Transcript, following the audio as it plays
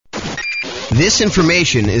This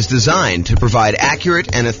information is designed to provide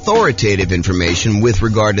accurate and authoritative information with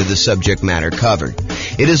regard to the subject matter covered.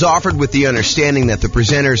 It is offered with the understanding that the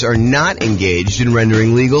presenters are not engaged in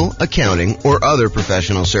rendering legal, accounting, or other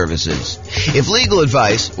professional services. If legal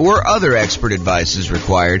advice or other expert advice is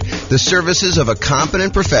required, the services of a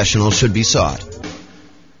competent professional should be sought.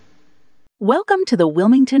 Welcome to the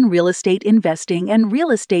Wilmington Real Estate Investing and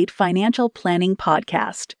Real Estate Financial Planning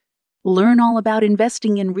Podcast. Learn all about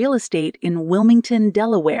investing in real estate in Wilmington,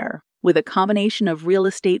 Delaware, with a combination of real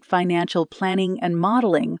estate financial planning and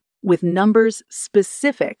modeling with numbers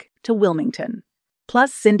specific to Wilmington,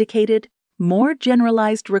 plus syndicated, more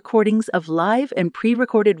generalized recordings of live and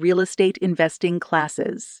pre-recorded real estate investing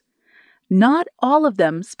classes. Not all of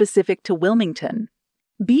them specific to Wilmington.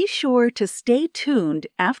 Be sure to stay tuned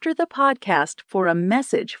after the podcast for a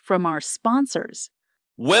message from our sponsors.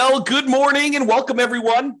 Well, good morning and welcome,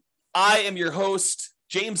 everyone. I am your host,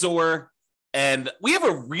 James Orr, and we have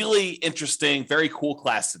a really interesting, very cool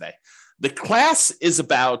class today. The class is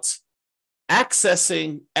about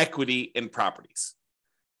accessing equity in properties.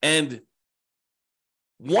 And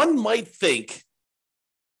one might think,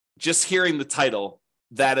 just hearing the title,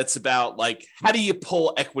 that it's about like, how do you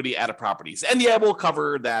pull equity out of properties? And yeah, we'll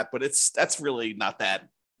cover that, but that's really not that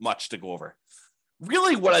much to go over.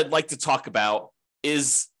 Really, what I'd like to talk about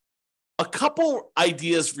is a couple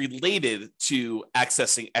ideas related to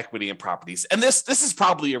accessing equity in properties. And this is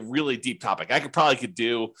probably a really deep topic. I could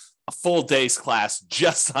do a full day's class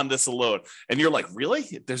just on this alone. And you're like,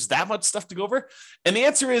 really? There's that much stuff to go over? And the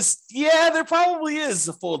answer is, yeah, there probably is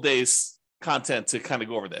a full day's content to kind of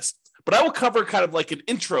go over this. But I will cover kind of like an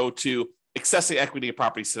intro to accessing equity in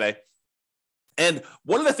properties today. And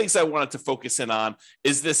one of the things I wanted to focus in on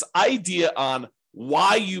is this idea on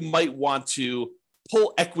why you might want to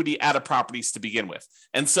pull equity out of properties to begin with.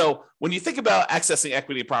 And so when you think about accessing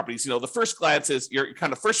equity in properties, the first glance is your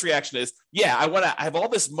kind of first reaction is, yeah, I have all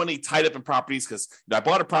this money tied up in properties because I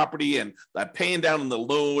bought a property and I'm paying down on the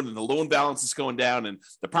loan and the loan balance is going down and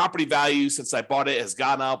the property value since I bought it has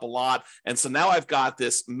gone up a lot. And so now I've got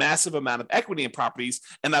this massive amount of equity in properties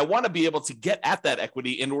and I want to be able to get at that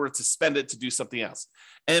equity in order to spend it to do something else.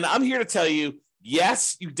 And I'm here to tell you,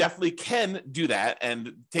 yes, you definitely can do that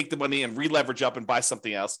and take the money and re-leverage up and buy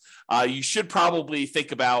something else. You should probably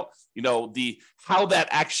think about, how that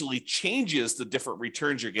actually changes the different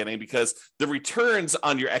returns you're getting, because the returns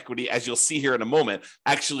on your equity, as you'll see here in a moment,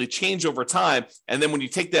 actually change over time. And then when you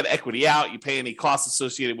take that equity out, you pay any costs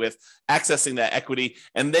associated with accessing that equity,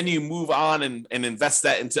 and then you move on and invest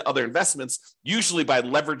that into other investments, usually by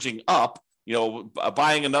leveraging up,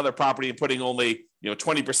 buying another property and putting only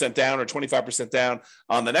 20% down or 25% down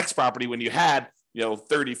on the next property when you had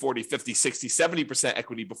 30, 40, 50, 60, 70%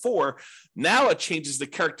 equity before. Now it changes the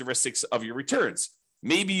characteristics of your returns.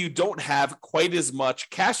 Maybe you don't have quite as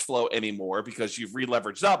much cash flow anymore because you've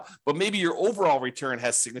re-leveraged up, but maybe your overall return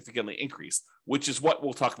has significantly increased, which is what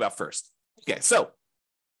we'll talk about first. Okay, so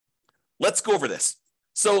let's go over this.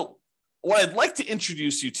 So what I'd like to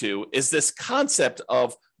introduce you to is this concept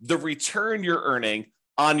of the return you're earning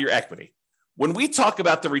on your equity. When we talk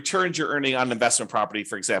about the returns you're earning on investment property,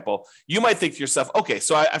 for example, you might think to yourself, okay,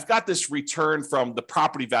 so I've got this return from the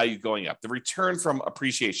property value going up, the return from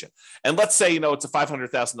appreciation. And let's say, it's a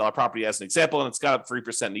 $500,000 property as an example, and it's got up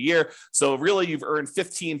 3% a year. So really you've earned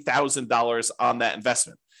 $15,000 on that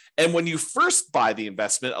investment. And when you first buy the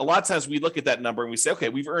investment, a lot of times we look at that number and we say, okay,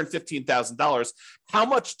 we've earned $15,000. How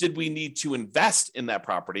much did we need to invest in that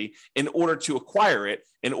property in order to acquire it,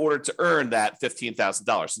 in order to earn that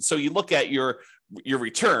 $15,000? And so you look at your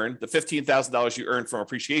return, the $15,000 you earned from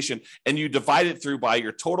appreciation, and you divide it through by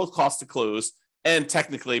your total cost to close, and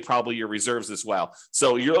technically probably your reserves as well.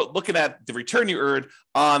 So you're looking at the return you earned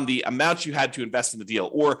on the amount you had to invest in the deal,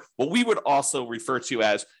 or what we would also refer to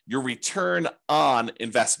as your return on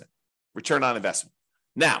investment. Return on investment.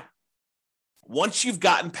 Now, once you've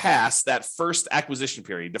gotten past that first acquisition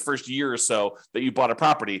period, the first year or so that you bought a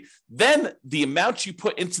property, then the amount you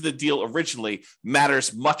put into the deal originally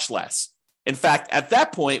matters much less. In fact, at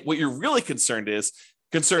that point, what you're really concerned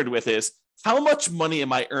with is how much money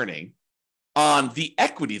am I earning on the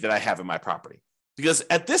equity that I have in my property? Because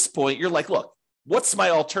at this point, you're like, look, what's my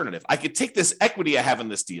alternative? I could take this equity I have in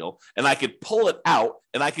this deal and I could pull it out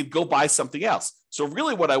and I could go buy something else. So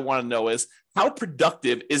really what I want to know is, how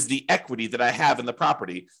productive is the equity that I have in the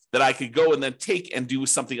property that I could go and then take and do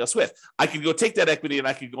something else with? I could go take that equity and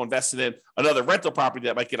I could go invest it in another rental property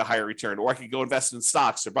that might get a higher return, or I could go invest in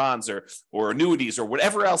stocks or bonds or annuities or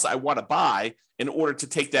whatever else I want to buy in order to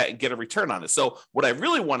take that and get a return on it. So what I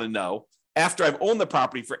really want to know after I've owned the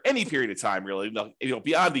property for any period of time, really,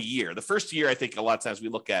 beyond a year. The first year, I think a lot of times we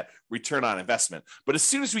look at return on investment. But as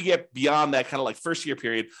soon as we get beyond that kind of like first year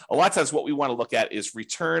period, a lot of times what we want to look at is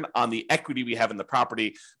return on the equity we have in the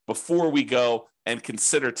property before we go and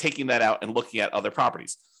consider taking that out and looking at other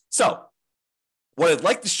properties. So what I'd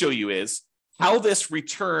like to show you is how this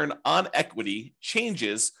return on equity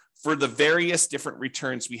changes for the various different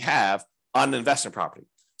returns we have on an investment property.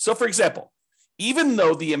 So for example, even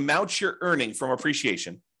though the amount you're earning from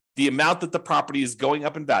appreciation, the amount that the property is going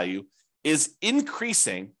up in value, is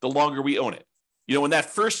increasing the longer we own it. In that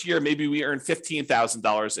first year, maybe we earned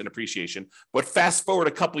 $15,000 in appreciation, but fast forward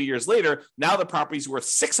a couple of years later, now the property's worth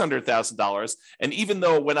 $600,000. And even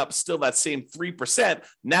though it went up still that same 3%,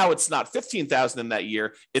 now it's not $15,000 in that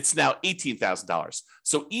year, it's now $18,000.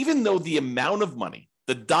 So even though the amount of money,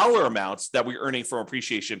 the dollar amounts that we're earning from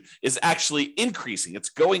appreciation is actually increasing. It's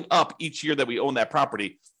going up each year that we own that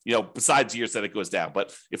property, besides years that it goes down.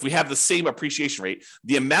 But if we have the same appreciation rate,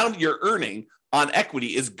 the amount you're earning on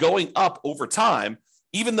equity is going up over time,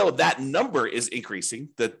 even though that number is increasing,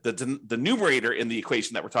 the numerator in the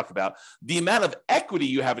equation that we're talking about, the amount of equity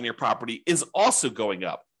you have in your property is also going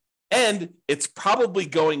up. And it's probably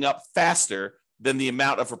going up faster than the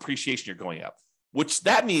amount of appreciation you're going up, which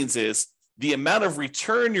that means is the amount of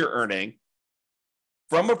return you're earning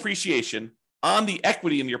from appreciation on the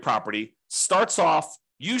equity in your property starts off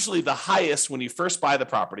usually the highest when you first buy the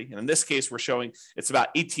property. And in this case, we're showing it's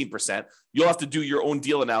about 18%. You'll have to do your own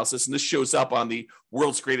deal analysis. And this shows up on the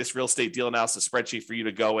world's greatest real estate deal analysis spreadsheet for you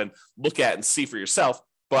to go and look at and see for yourself.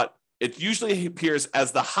 But it usually appears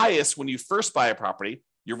as the highest when you first buy a property,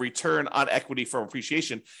 your return on equity from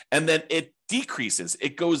appreciation, and then it decreases.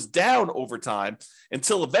 It goes down over time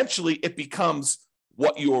until eventually it becomes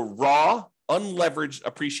what your raw unleveraged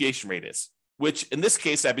appreciation rate is, which in this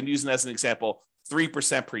case, I've been using as an example,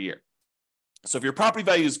 3% per year. So if your property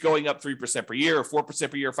value is going up 3% per year or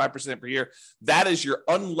 4% per year, or 5% per year, that is your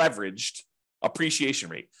unleveraged appreciation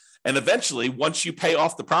rate. And eventually, once you pay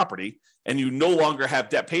off the property and you no longer have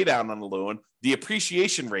debt pay down on the loan, the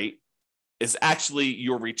appreciation rate is actually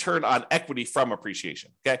your return on equity from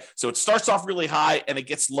appreciation. Okay. So it starts off really high and it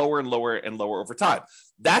gets lower and lower and lower over time.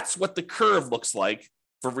 That's what the curve looks like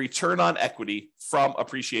for return on equity from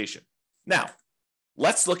appreciation. Now,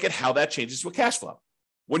 let's look at how that changes with cash flow.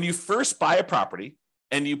 When you first buy a property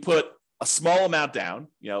and you put a small amount down,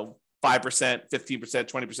 5%, 15%, 20%,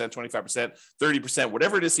 25%, 30%,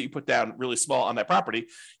 whatever it is that you put down really small on that property,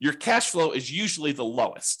 your cash flow is usually the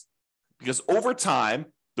lowest because over time,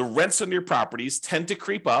 the rents on your properties tend to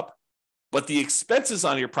creep up, but the expenses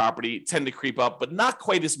on your property tend to creep up, but not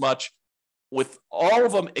quite as much with all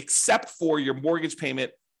of them except for your mortgage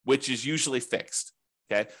payment, which is usually fixed.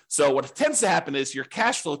 Okay. So what tends to happen is your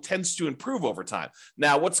cash flow tends to improve over time.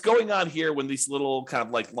 Now, what's going on here when these little kind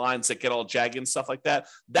of like lines that get all jagged and stuff like that,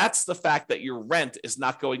 that's the fact that your rent is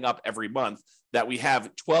not going up every month, that we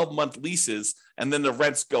have 12-month leases and then the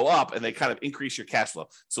rents go up and they kind of increase your cash flow.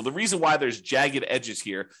 So the reason why there's jagged edges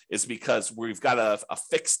here is because we've got a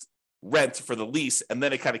fixed rent for the lease and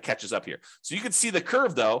then it kind of catches up here. So you can see the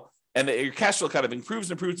curve though, and your cash flow kind of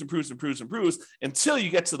improves until you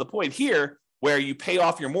get to the point here where you pay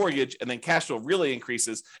off your mortgage and then cash flow really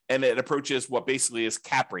increases and it approaches what basically is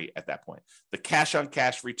cap rate at that point. The cash on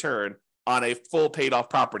cash return on a full paid off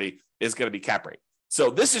property is going to be cap rate.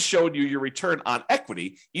 So this is showing you your return on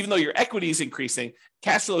equity. Even though your equity is increasing,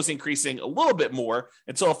 cash flow is increasing a little bit more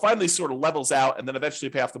until it finally sort of levels out and then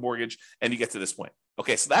eventually pay off the mortgage and you get to this point.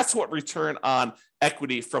 Okay, so that's what return on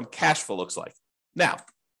equity from cash flow looks like. Now,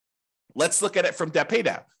 let's look at it from debt pay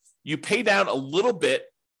down. You pay down a little bit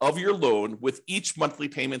of your loan with each monthly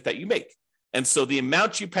payment that you make. And so the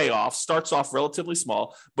amount you pay off starts off relatively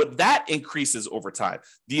small, but that increases over time.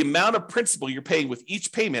 The amount of principal you're paying with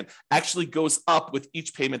each payment actually goes up with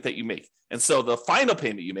each payment that you make. And so the final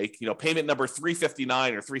payment you make, payment number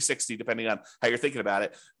 359 or 360, depending on how you're thinking about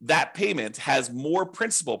it, that payment has more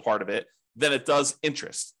principal part of it than it does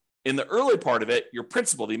interest. In the early part of it, your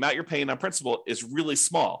principal, the amount you're paying on principal is really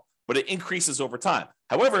small, but it increases over time.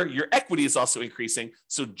 However, your equity is also increasing.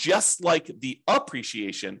 So just like the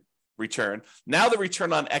appreciation return, now the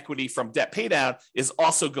return on equity from debt pay down is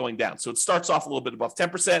also going down. So it starts off a little bit above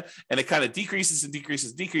 10% and it kind of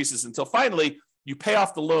decreases until finally you pay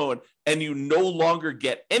off the loan and you no longer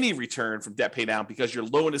get any return from debt pay down because your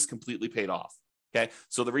loan is completely paid off. Okay.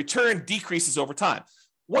 So the return decreases over time.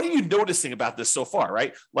 What are you noticing about this so far,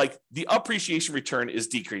 right? Like the appreciation return is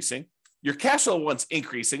decreasing. Your cash flow one's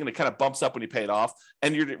increasing and it kind of bumps up when you pay it off.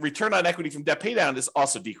 And your return on equity from debt pay down is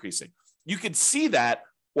also decreasing. You can see that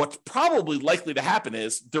what's probably likely to happen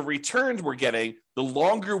is the returns we're getting, the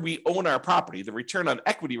longer we own our property, the return on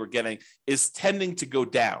equity we're getting is tending to go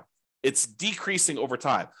down. It's decreasing over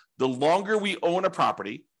time. The longer we own a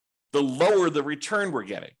property, the lower the return we're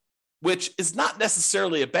getting, which is not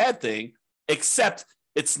necessarily a bad thing, except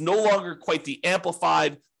it's no longer quite the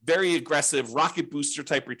amplified, very aggressive rocket booster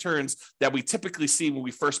type returns that we typically see when we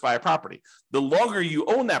first buy a property. The longer you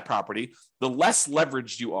own that property, the less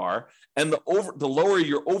leveraged you are, and the lower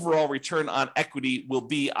your overall return on equity will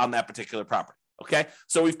be on that particular property. Okay,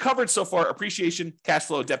 so we've covered so far appreciation, cash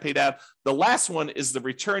flow, debt pay down. The last one is the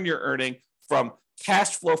return you're earning from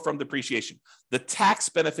cash flow from depreciation, the tax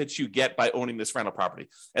benefits you get by owning this rental property.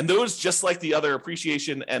 And those, just like the other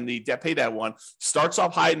appreciation and the debt pay down one, starts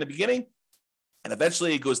off high in the beginning, and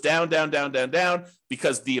eventually it goes down,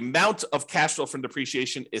 because the amount of cash flow from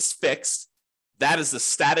depreciation is fixed. That is a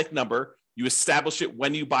static number. You establish it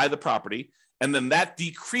when you buy the property, and then that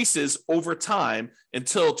decreases over time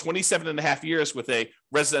until 27 and a half years with a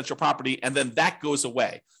residential property, and then that goes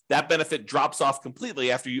away. That benefit drops off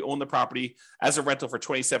completely after you own the property as a rental for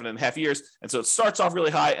 27 and a half years, and so it starts off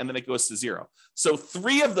really high, and then it goes to zero. So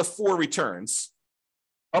 3 of the 4 returns,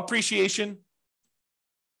 appreciation,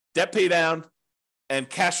 debt pay down, and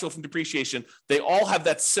cash flow from depreciation, they all have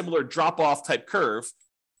that similar drop-off type curve,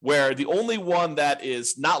 where the only one that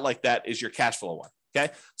is not like that is your cash flow one.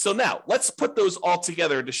 Okay, so now let's put those all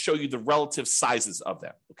together to show you the relative sizes of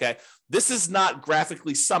them. Okay, this is not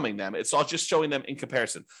graphically summing them, it's all just showing them in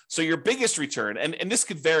comparison. So your biggest return, and this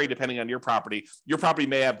could vary depending on your property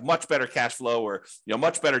may have much better cash flow, or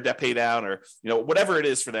much better debt pay down, or whatever it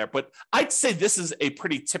is for there. But I'd say this is a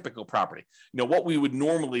pretty typical property, what we would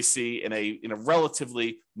normally see in a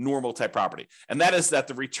relatively normal type property. And that is that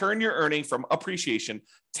the return you're earning from appreciation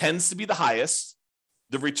tends to be the highest.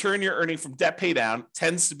 The return you're earning from debt pay down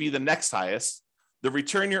tends to be the next highest. The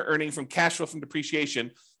return you're earning from cash flow from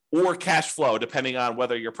depreciation or cash flow, depending on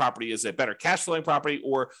whether your property is a better cash flowing property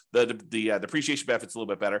or the depreciation benefit's a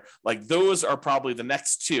little bit better. Like, those are probably the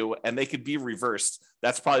next 2, and they could be reversed.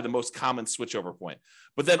 That's probably the most common switchover point.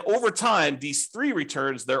 But then over time, these 3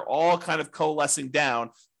 returns, they're all kind of coalescing down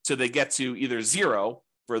till they get to either zero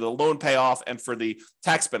for the loan payoff and for the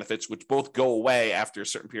tax benefits, which both go away after a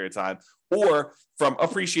certain period of time, or from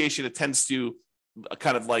appreciation, it tends to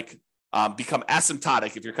kind of like become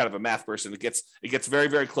asymptotic. If you're kind of a math person, it gets very,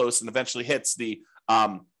 very close and eventually hits the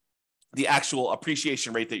actual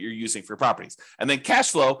appreciation rate that you're using for properties. And then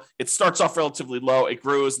cash flow, it starts off relatively low, it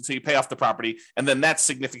grows until you pay off the property, and then that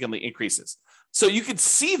significantly increases. So you can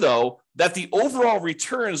see, though, that the overall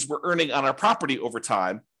returns we're earning on our property over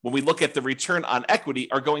time, when we look at the return on equity,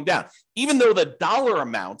 are going down, even though the dollar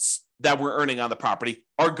amounts that we're earning on the property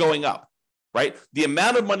are going up, right? The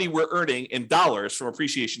amount of money we're earning in dollars from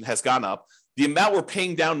appreciation has gone up. The amount we're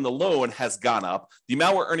paying down in the loan has gone up. The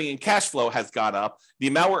amount we're earning in cash flow has gone up. The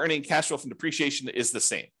amount we're earning in cash flow from depreciation is the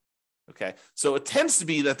same. Okay, so it tends to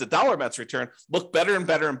be that the dollar amounts return look better and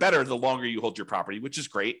better and better the longer you hold your property, which is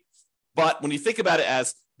great. But when you think about it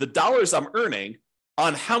as the dollars I'm earning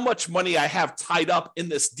on how much money I have tied up in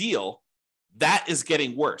this deal, that is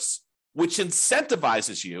getting worse, which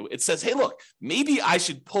incentivizes you. It says, hey, look, maybe I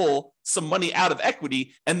should pull some money out of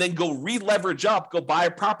equity and then go re-leverage up, go buy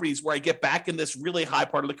properties where I get back in this really high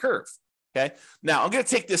part of the curve. Okay, now I'm going to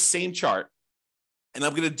take this same chart and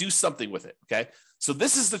I'm going to do something with it. Okay, so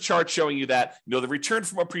this is the chart showing you that, the return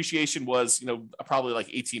from appreciation was, probably like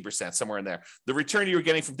 18%, somewhere in there. The return you were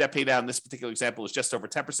getting from debt pay down in this particular example is just over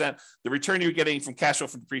 10%. The return you were getting from cash flow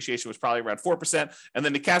from depreciation was probably around 4%. And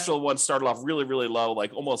then the cash flow one started off really, really low,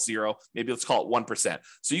 like almost zero. Maybe let's call it 1%.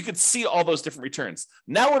 So you could see all those different returns.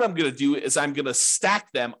 Now what I'm going to do is I'm going to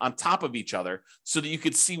stack them on top of each other so that you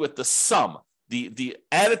could see what the sum, the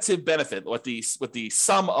additive benefit, what the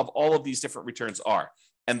sum of all of these different returns are.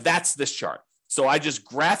 And that's this chart. So I just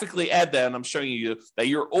graphically add that, and I'm showing you that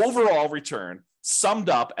your overall return summed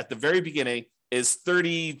up at the very beginning is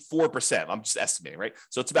 34%. I'm just estimating, right?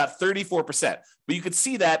 So it's about 34%. But you could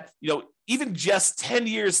see that, even just 10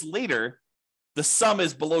 years later, the sum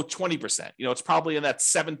is below 20%. It's probably in that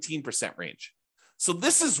 17% range. So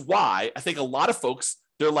this is why I think a lot of folks,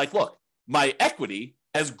 they're like, look, my equity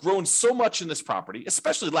has grown so much in this property,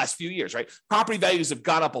 especially the last few years, right? Property values have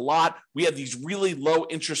gone up a lot. We have these really low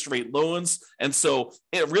interest rate loans. And so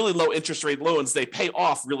really low interest rate loans, they pay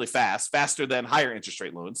off really fast, faster than higher interest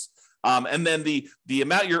rate loans. And then the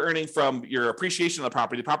amount you're earning from your appreciation of the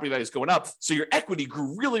property value is going up. So your equity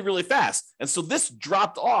grew really, really fast. And so this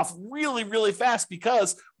dropped off really, really fast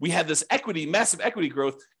because we had this massive equity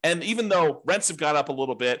growth. And even though rents have gone up a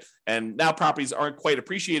little bit and now properties aren't quite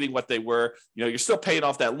appreciating what they were, you're still paying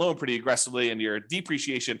off that loan pretty aggressively and your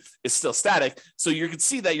depreciation is still static. So you can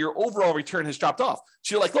see that your overall return has dropped off.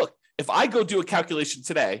 So you're like, look, if I go do a calculation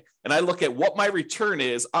today and I look at what my return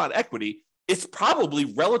is on equity, it's probably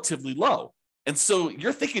relatively low. And so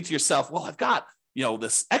you're thinking to yourself, well, I've got,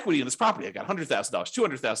 this equity in this property. I've got $100,000,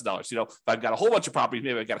 $200,000. If I've got a whole bunch of properties,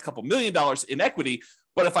 maybe I've got a couple $1 million in equity.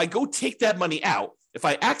 But if I go take that money out, if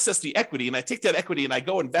I access the equity and I take that equity and I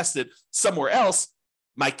go invest it somewhere else,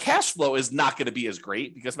 my cash flow is not going to be as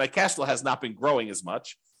great because my cash flow has not been growing as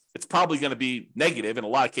much. It's probably going to be negative in a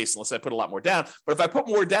lot of cases unless I put a lot more down. But if I put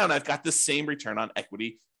more down, I've got the same return on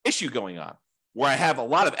equity issue going on, where I have a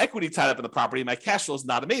lot of equity tied up in the property, my cash flow is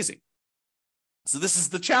not amazing. So this is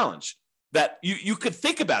the challenge that you could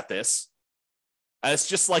think about this as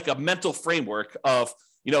just like a mental framework of,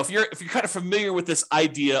 if you're kind of familiar with this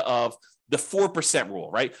idea of the 4% rule,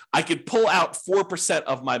 right? I could pull out 4%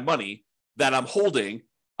 of my money that I'm holding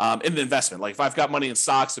in the investment. Like if I've got money in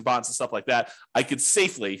stocks and bonds and stuff like that, I could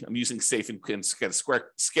safely, I'm using safe in kind of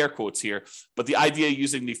scare quotes here, but the idea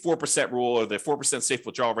using the 4% rule or the 4% safe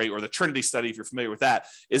withdrawal rate or the Trinity study, if you're familiar with that,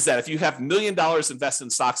 is that if you have $1 million invested in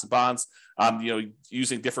stocks and bonds,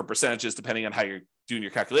 using different percentages depending on how you're doing your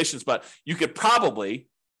calculations, but you could probably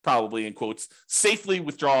in quotes, safely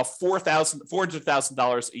withdraw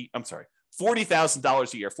 $400,000. I'm sorry.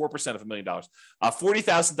 $40,000 a year, 4% of $1 million,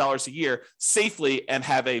 $40,000 a year safely and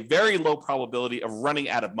have a very low probability of running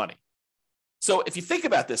out of money. So if you think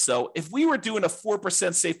about this, though, if we were doing a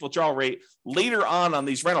 4% safe withdrawal rate later on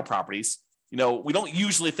these rental properties, we don't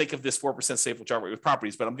usually think of this 4% safe withdrawal rate with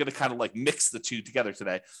properties, but I'm going to kind of like mix the two together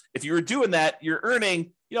today. If you were doing that, you're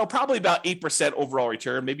earning, probably about 8% overall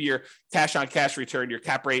return. Maybe your cash on cash return, your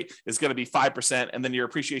cap rate is going to be 5%, and then your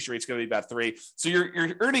appreciation rate is going to be about 3%. So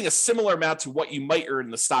you're earning a similar amount to what you might earn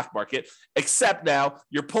in the stock market, except now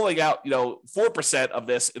you're pulling out, 4% of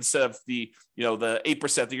this instead of the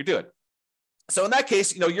 8% that you're doing. So in that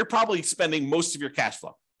case, you're probably spending most of your cash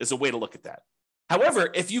flow is a way to look at that. However,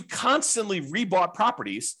 if you constantly rebought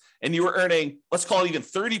properties and you were earning, let's call it even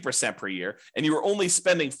 30% per year, and you were only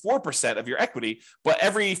spending 4% of your equity, but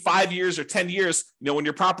every 5 years or 10 years, when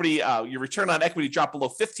your property, your return on equity dropped below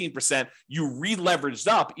 15%, you re-leveraged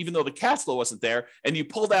up, even though the cash flow wasn't there, and you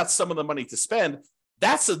pulled out some of the money to spend.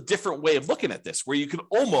 That's a different way of looking at this, where you could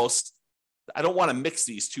almost, I don't want to mix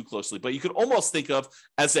these too closely, but you could almost think of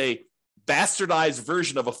as a bastardized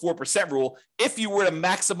version of a 4% rule if you were to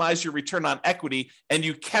maximize your return on equity and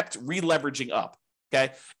you kept re-leveraging up,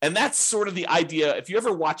 okay? And that's sort of the idea. If you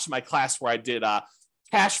ever watched my class where I did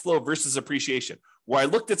cash flow versus appreciation, where I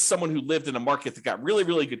looked at someone who lived in a market that got really,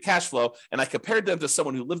 really good cash flow, and I compared them to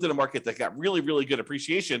someone who lived in a market that got really, really good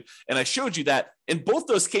appreciation, and I showed you that in both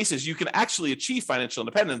those cases, you can actually achieve financial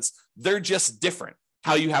independence. They're just different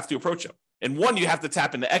how you have to approach them. And one, you have to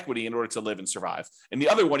tap into equity in order to live and survive. And the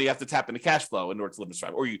other one, you have to tap into cash flow in order to live and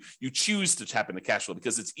survive. Or you choose to tap into cash flow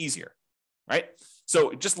because it's easier, right?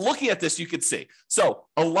 So just looking at this, you could see. So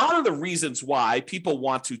a lot of the reasons why people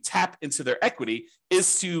want to tap into their equity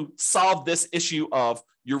is to solve this issue of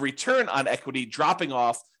your return on equity dropping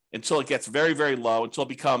off until it gets very, very low, until it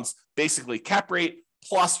becomes basically cap rate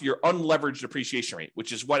plus your unleveraged depreciation rate,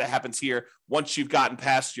 which is what happens here once you've gotten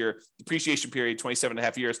past your depreciation period, 27 and a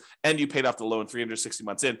half years, and you paid off the loan 360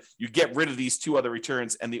 months in. You get rid of these two other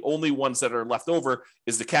returns, and the only ones that are left over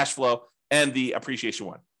is the cash flow and the appreciation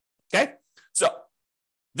one. Okay? So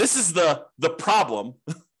this is the problem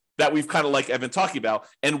that we've kind of like I've been talking about,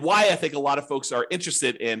 and why I think a lot of folks are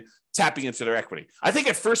interested in tapping into their equity. I think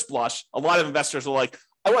at first blush, a lot of investors are like,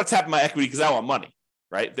 I want to tap my equity because I want money.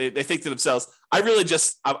 Right? They think to themselves, I'm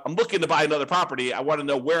looking to buy another property. I want to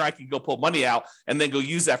know where I can go pull money out and then go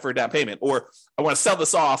use that for a down payment. Or I want to sell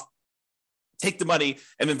this off, take the money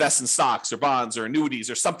and invest in stocks or bonds or annuities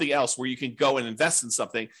or something else where you can go and invest in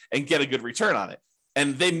something and get a good return on it.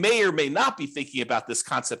 And they may or may not be thinking about this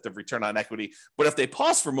concept of return on equity. But if they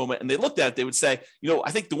pause for a moment and they looked at it, they would say,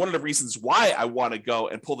 I think one of the reasons why I want to go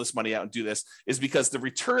and pull this money out and do this is because the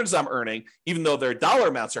returns I'm earning, even though their dollar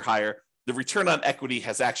amounts are higher, the return on equity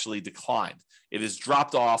has actually declined. It has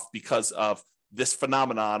dropped off because of this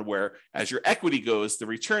phenomenon where as your equity goes, the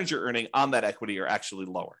returns you're earning on that equity are actually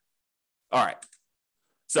lower. All right.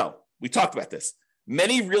 So we talked about this.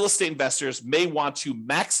 Many real estate investors may want to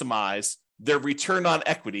maximize their return on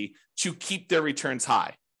equity to keep their returns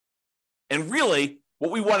high. And really,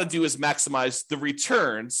 what we want to do is maximize the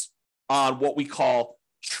returns on what we call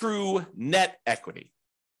true net equity.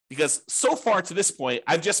 Because so far to this point,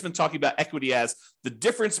 I've just been talking about equity as the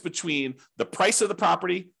difference between the price of the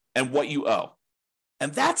property and what you owe.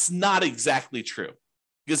 And that's not exactly true.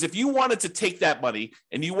 Because if you wanted to take that money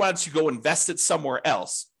and you wanted to go invest it somewhere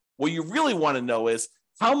else, what you really want to know is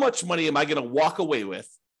how much money am I going to walk away with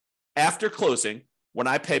after closing when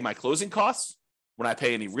I pay my closing costs, when I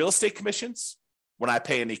pay any real estate commissions, when I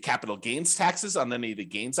pay any capital gains taxes on any of the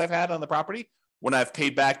gains I've had on the property, when I've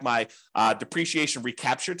paid back my depreciation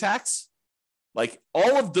recapture tax. Like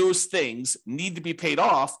all of those things need to be paid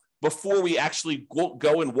off before we actually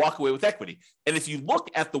go and walk away with equity. And if you look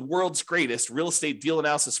at the world's greatest real estate deal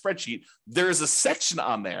analysis spreadsheet, there is a section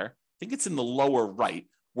on there, I think it's in the lower right,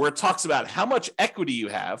 where it talks about how much equity you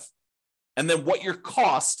have and then what your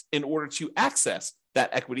cost in order to access that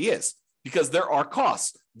equity is. Because there are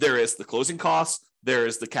costs. There is the closing costs, there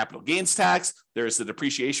is the capital gains tax, there is the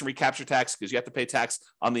depreciation recapture tax, because you have to pay tax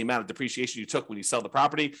on the amount of depreciation you took when you sell the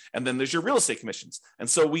property, and then there's your real estate commissions. And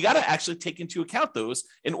so we got to actually take into account those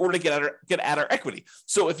in order to get at our equity.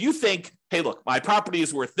 So if you think, hey, look, my property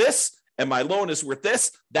is worth this and my loan is worth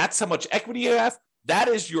this, that's how much equity you have, that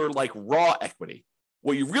is your like raw equity.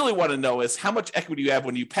 What you really want to know is how much equity you have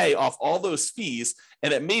when you pay off all those fees,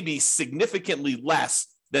 and it may be significantly less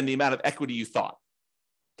than the amount of equity you thought.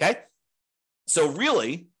 Okay? So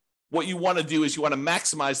really, what you want to do is you want to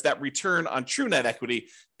maximize that return on true net equity,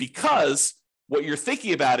 because what you're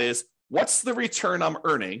thinking about is what's the return I'm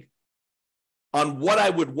earning on what I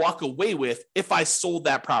would walk away with if I sold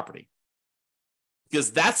that property?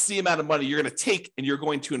 Because that's the amount of money you're going to take and you're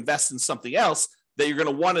going to invest in something else that you're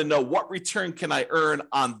going to want to know what return can I earn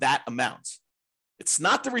on that amount. It's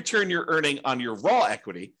not the return you're earning on your raw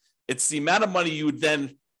equity. It's the amount of money you would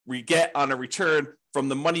then get on a return from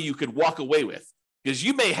the money you could walk away with. Because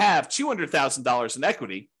you may have $200,000 in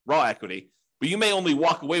equity, raw equity, but you may only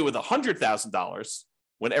walk away with $100,000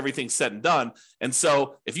 when everything's said and done. And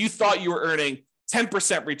so if you thought you were earning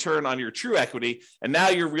 10% return on your true equity, and now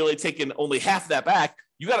you're really taking only half of that back,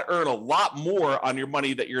 you got to earn a lot more on your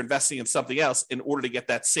money that you're investing in something else in order to get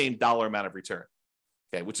that same dollar amount of return.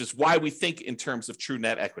 Okay, which is why we think in terms of true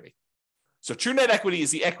net equity. So true net equity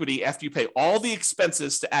is the equity after you pay all the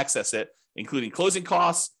expenses to access it, including closing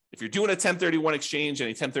costs. If you're doing a 1031 exchange, any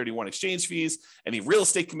 1031 exchange fees, any real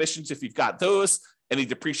estate commissions, if you've got those, any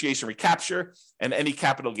depreciation recapture, and any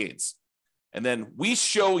capital gains. And then we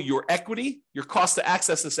show your equity, your cost to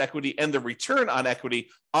access this equity, and the return on equity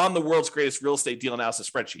on the world's greatest real estate deal analysis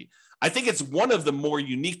spreadsheet. I think it's one of the more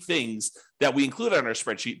unique things that we include on our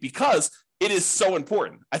spreadsheet because it is so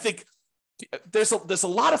important. I think there's a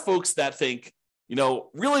lot of folks that think, you know,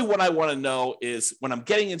 really what I want to know is when I'm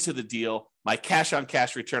getting into the deal, my cash on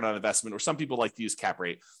cash return on investment, or some people like to use cap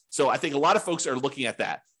rate. So I think a lot of folks are looking at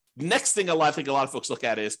that. Next thing I think a lot of folks look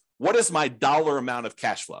at is what is my dollar amount of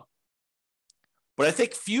cash flow? But I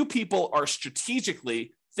think few people are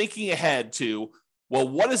strategically thinking ahead to, well,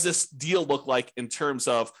 what does this deal look like in terms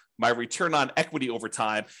of my return on equity over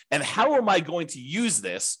time? And how am I going to use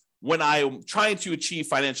this when I'm trying to achieve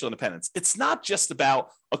financial independence? It's not just about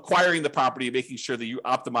acquiring the property and making sure that you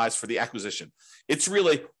optimize for the acquisition. It's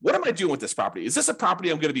really, what am I doing with this property? Is this a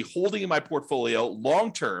property I'm going to be holding in my portfolio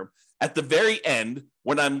long-term at the very end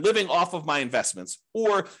when I'm living off of my investments?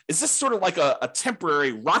 Or is this sort of like a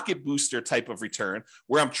temporary rocket booster type of return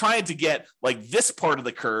where I'm trying to get like this part of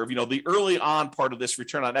the curve, you know, the early on part of this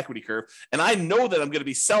return on equity curve. And I know that I'm going to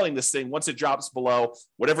be selling this thing once it drops below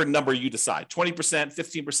whatever number you decide, 20%,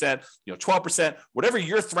 15%, 12%, whatever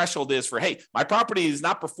your threshold is for, hey, my property is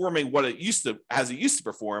not performing what it used to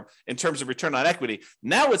perform in terms of return on equity.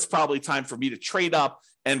 Now it's probably time for me to trade up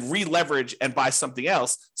and re-leverage and buy something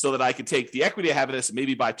else so that I can take the equity I have in this and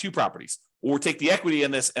maybe buy 2 properties, or take the equity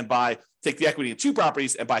in this and take the equity in 2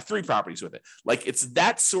 properties and buy 3 properties with it. Like, it's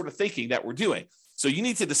that sort of thinking that we're doing. So you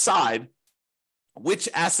need to decide which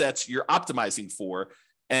assets you're optimizing for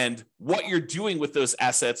and what you're doing with those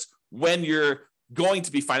assets when you're going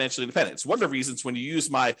to be financially independent. It's one of the reasons when you use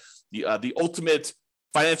the ultimate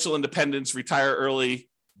financial independence, retire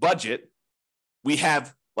early budget, we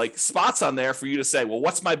have like spots on there for you to say, well,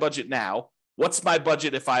 what's my budget now? What's my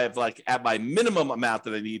budget if I have like at my minimum amount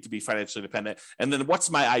that I need to be financially independent? And then what's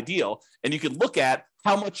my ideal? And you can look at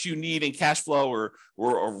how much you need in cash flow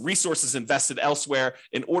or resources invested elsewhere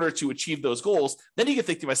in order to achieve those goals. Then you can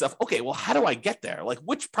think to myself, okay, well, how do I get there? Like,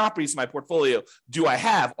 which properties in my portfolio do I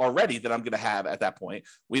have already that I'm going to have at that point?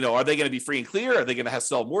 Are they going to be free and clear? Are they going to have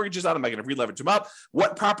sell mortgages on them? Am I going to re-leverage them up?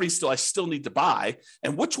 What properties do I still need to buy?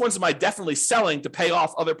 And which ones am I definitely selling to pay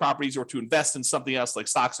off other properties or to invest in something else like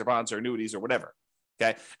stocks or bonds or annuities or whatever?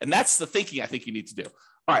 Okay. And that's the thinking I think you need to do.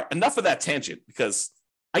 All right. Enough of that tangent, because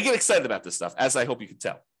I get excited about this stuff, as I hope you can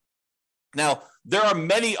tell. Now, there are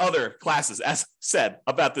many other classes, as said,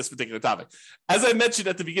 about this particular topic. As I mentioned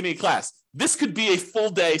at the beginning of class, this could be a full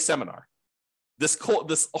day seminar. This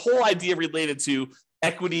whole idea related to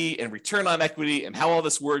equity and return on equity and how all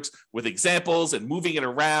this works with examples and moving it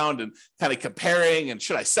around and kind of comparing, and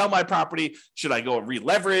should I sell my property? Should I go and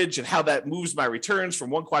re-leverage, and how that moves my returns from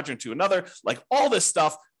one quadrant to another? Like all this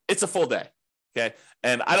stuff, it's a full day. Okay.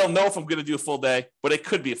 And I don't know if I'm going to do a full day, but it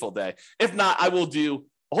could be a full day. If not, I will do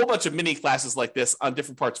a whole bunch of mini classes like this on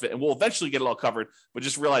different parts of it, and we'll eventually get it all covered, but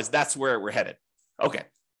just realize that's where we're headed. Okay.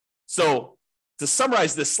 So to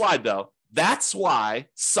summarize this slide though, that's why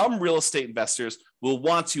some real estate investors will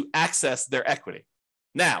want to access their equity.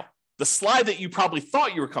 Now, the slide that you probably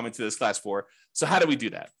thought you were coming to this class for, so how do we do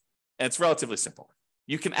that? And it's relatively simple.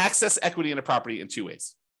 You can access equity in a property in two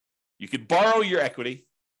ways. You could borrow your equity,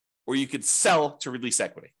 or you could sell to release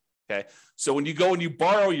equity, okay? So when you go and you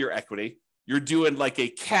borrow your equity, you're doing like a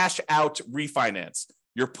cash out refinance.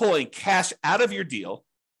 You're pulling cash out of your deal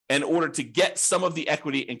in order to get some of the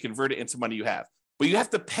equity and convert it into money you have. But you have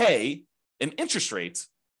to pay an interest rate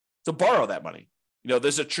to borrow that money. You know,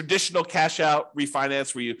 there's a traditional cash out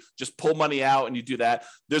refinance where you just pull money out and you do that.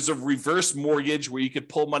 There's a reverse mortgage where you could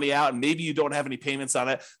pull money out and maybe you don't have any payments on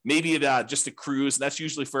it. Maybe it just accrues. And that's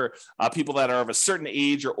usually for people that are of a certain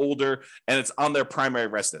age or older, and it's on their primary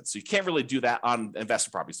residence. So you can't really do that on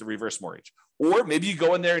investment properties, the reverse mortgage. Or maybe you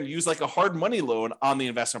go in there and use like a hard money loan on the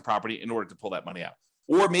investment property in order to pull that money out.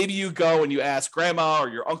 Or maybe you go and you ask grandma or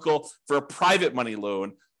your uncle for a private money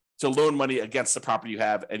loan to loan money against the property you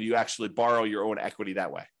have, and you actually borrow your own equity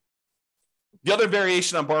that way. The other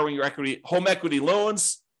variation on borrowing your equity, home equity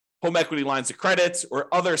loans, home equity lines of credit, or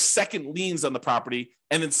other second liens on the property.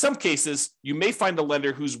 And in some cases, you may find a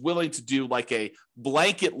lender who's willing to do like a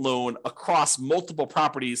blanket loan across multiple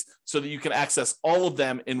properties so that you can access all of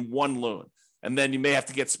them in one loan. And then you may have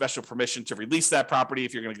to get special permission to release that property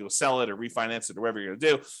if you're going to go sell it or refinance it or whatever you're going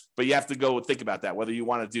to do. But you have to go and think about that, whether you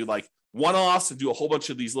want to do like one-offs and do a whole bunch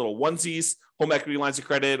of these little onesies, home equity lines of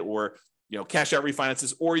credit, or cash out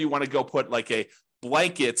refinances, or you want to go put like a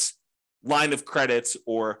blanket line of credit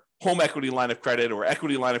or home equity line of credit or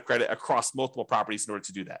equity line of credit across multiple properties in order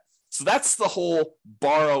to do that. So that's the whole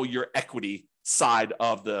borrow your equity side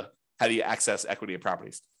of the how do you access equity in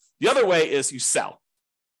properties. The other way is you sell.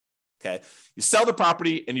 Okay, you sell the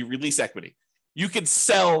property and you release equity. You can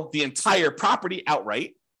sell the entire property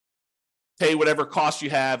outright, pay whatever cost you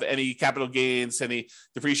have, any capital gains, any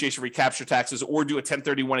depreciation, recapture taxes, or do a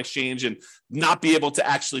 1031 exchange and not be able to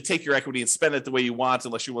actually take your equity and spend it the way you want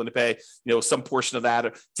unless you're willing to pay, some portion of that,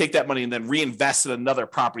 or take that money and then reinvest in another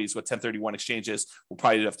property is what 1031 exchange is. We'll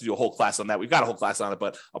probably have to do a whole class on that. We've got a whole class on it,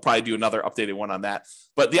 but I'll probably do another updated one on that.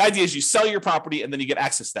 But the idea is you sell your property and then you get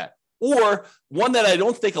access to that. Or one that I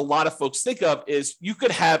don't think a lot of folks think of is you could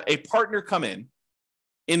have a partner come in,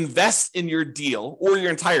 invest in your deal or your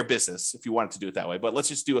entire business if you wanted to do it that way. But let's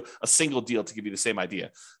just do a single deal to give you the same idea.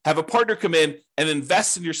 Have a partner come in and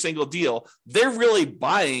invest in your single deal. They're really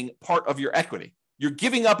buying part of your equity. You're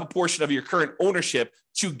giving up a portion of your current ownership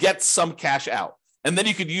to get some cash out. And then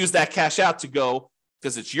you could use that cash out to go,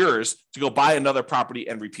 because it's yours, to go buy another property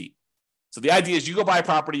and repeat. So the idea is you go buy a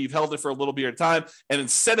property, you've held it for a little bit of time, and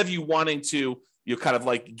instead of you wanting to, kind of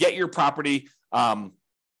like get your property, I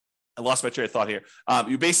lost my train of thought here.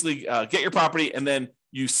 You basically get your property and then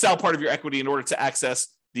you sell part of your equity in order to access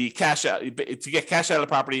the cash out, to get cash out of the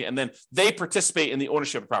property, and then they participate in the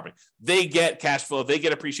ownership of the property. They get cash flow, they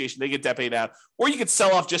get appreciation, they get debt paid out, or you could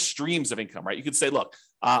sell off just streams of income, right? You could say, look,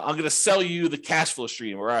 I'm going to sell you the cash flow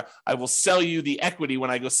stream, or I will sell you the equity when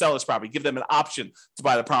I go sell this property, give them an option to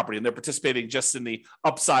buy the property, and they're participating just in the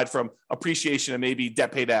upside from appreciation and maybe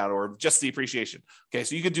debt paid out or just the appreciation. Okay,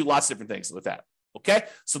 so you could do lots of different things with that. Okay,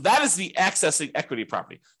 so that is the accessing equity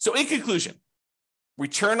property. So in conclusion,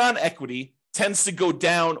 return on equity tends to go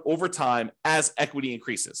down over time as equity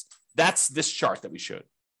increases. That's this chart that we showed.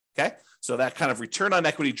 Okay, so that kind of return on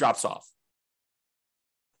equity drops off.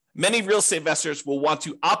 Many real estate investors will want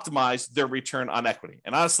to optimize their return on equity.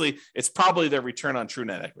 And honestly, it's probably their return on true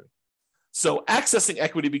net equity. So accessing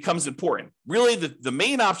equity becomes important. Really, the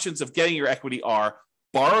main options of getting your equity are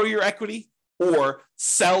borrow your equity or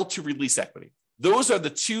sell to release equity. Those are the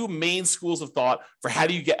two main schools of thought for how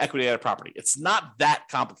do you get equity out of property. It's not that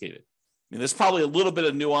complicated. I mean, there's probably a little bit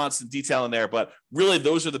of nuance and detail in there, but really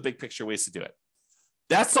those are the big picture ways to do it.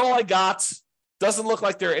 That's all I got. Doesn't look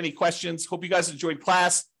like there are any questions. Hope you guys enjoyed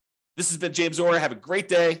class. This has been James Orr. Have a great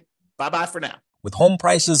day. Bye-bye for now. With home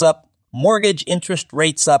prices up, mortgage interest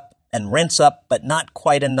rates up, and rents up, but not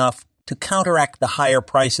quite enough to counteract the higher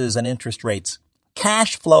prices and interest rates,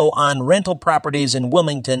 cash flow on rental properties in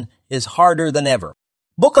Wilmington is harder than ever.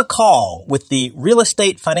 Book a call with the Real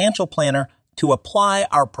Estate Financial Planner to apply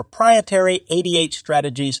our proprietary 88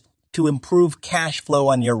 strategies to improve cash flow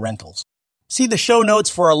on your rentals. See the show notes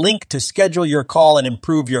for a link to schedule your call and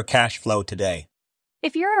improve your cash flow today.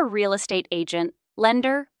 If you're a real estate agent,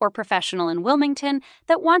 lender, or professional in Wilmington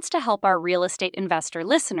that wants to help our real estate investor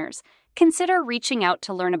listeners, consider reaching out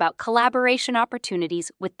to learn about collaboration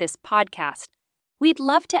opportunities with this podcast. We'd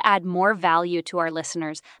love to add more value to our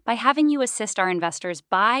listeners by having you assist our investors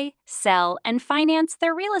buy, sell, and finance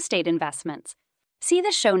their real estate investments. See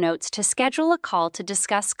the show notes to schedule a call to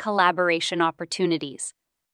discuss collaboration opportunities.